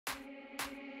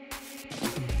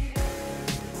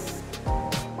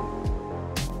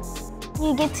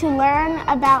You get to learn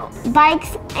about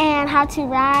bikes and how to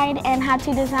ride and how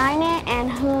to design it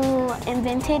and who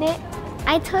invented it.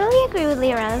 I totally agree with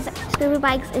Lero's. Scraper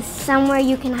bikes is somewhere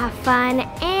you can have fun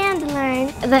and learn.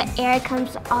 The air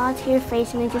comes all to your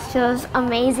face and it just feels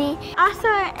amazing. Also,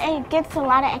 it gets a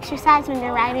lot of exercise when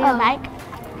you're riding a bike.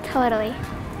 Totally.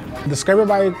 The Scraper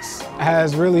Bikes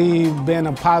has really been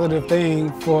a positive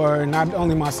thing for not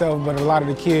only myself, but a lot of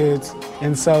the kids.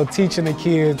 And so teaching the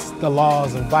kids the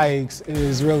laws of bikes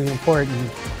is really important.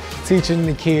 Teaching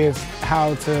the kids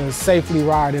how to safely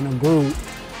ride in a group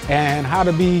and how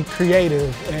to be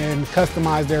creative and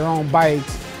customize their own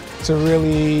bikes to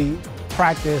really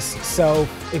practice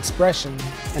self-expression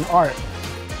and art.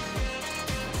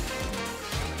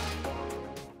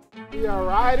 We are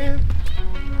riding.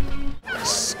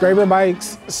 Scraper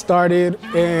bikes started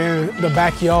in the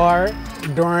backyard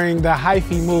during the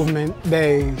hyphy movement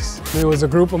days. It was a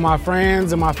group of my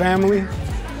friends and my family,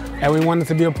 and we wanted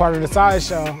to be a part of the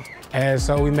sideshow. And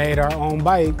so we made our own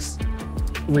bikes,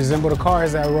 resemble the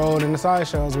cars that rode in the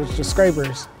sideshows, which were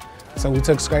scrapers. So we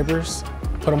took scrapers,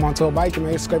 put them onto a bike and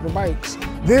made scraper bikes.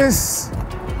 This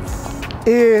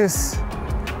is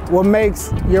what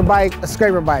makes your bike a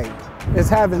scraper bike. It's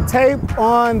having tape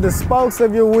on the spokes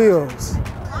of your wheels.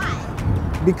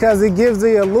 Because it gives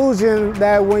the illusion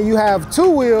that when you have two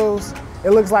wheels,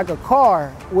 it looks like a car,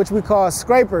 which we call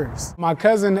scrapers. My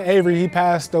cousin Avery, he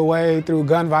passed away through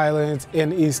gun violence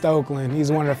in East Oakland.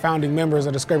 He's one of the founding members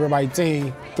of the Scraper Bike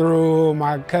team. Through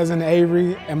my cousin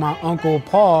Avery and my uncle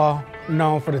Paul,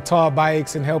 known for the tall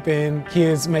bikes and helping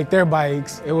kids make their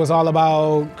bikes, it was all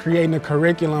about creating a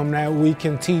curriculum that we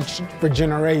can teach for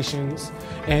generations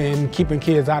and keeping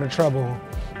kids out of trouble.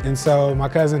 And so my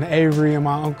cousin Avery and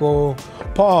my uncle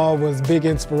Paul was big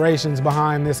inspirations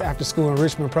behind this after-school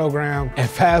enrichment program. And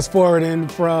fast forwarding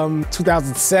from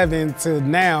 2007 to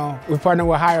now, we partnered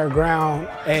with Higher Ground,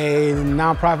 a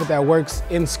nonprofit that works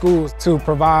in schools to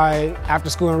provide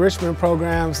after-school enrichment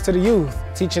programs to the youth,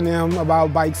 teaching them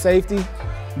about bike safety,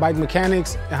 bike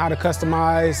mechanics, and how to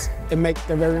customize and make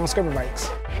their very own scraper bikes.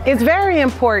 It's very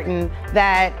important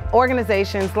that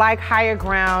organizations like Higher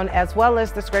Ground, as well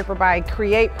as the Scraper Bike,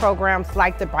 create programs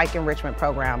like the Bike Enrichment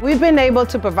Program. We've been able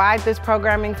to provide this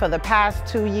programming for the past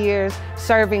 2 years,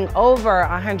 serving over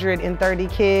 130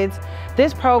 kids.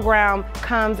 This program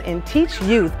comes and teach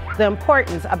youth the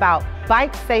importance about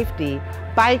bike safety,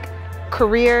 bike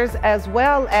careers, as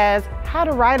well as how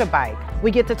to ride a bike. We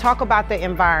get to talk about the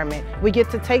environment. We get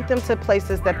to take them to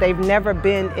places that they've never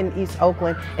been in East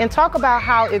Oakland and talk about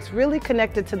how it's really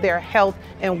connected to their health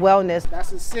and wellness.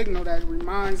 That's a signal that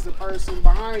reminds the person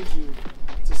behind you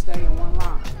to stay in one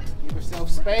line. Give yourself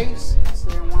space,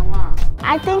 stay in one line.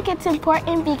 I think it's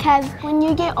important because when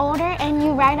you get older and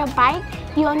you ride a bike,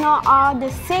 you'll know all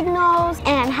the signals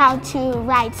and how to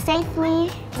ride safely.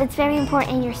 It's very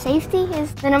important. Your safety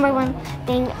is the #1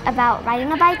 thing about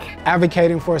riding a bike.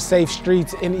 Advocating for safe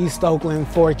streets in East Oakland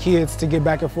for kids to get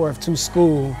back and forth to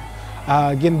school,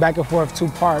 getting back and forth to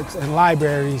parks and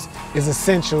libraries is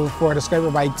essential for the Scraper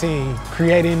Bike team.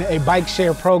 Creating a bike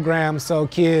share program so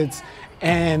kids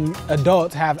and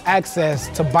adults have access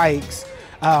to bikes,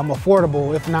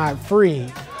 affordable if not free,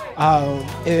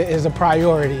 is a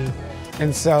priority.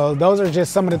 And so those are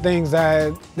just some of the things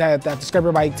that the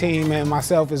Scraper Bike team and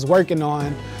myself is working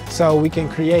on so we can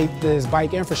create this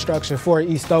bike infrastructure for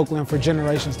East Oakland for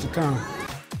generations to come.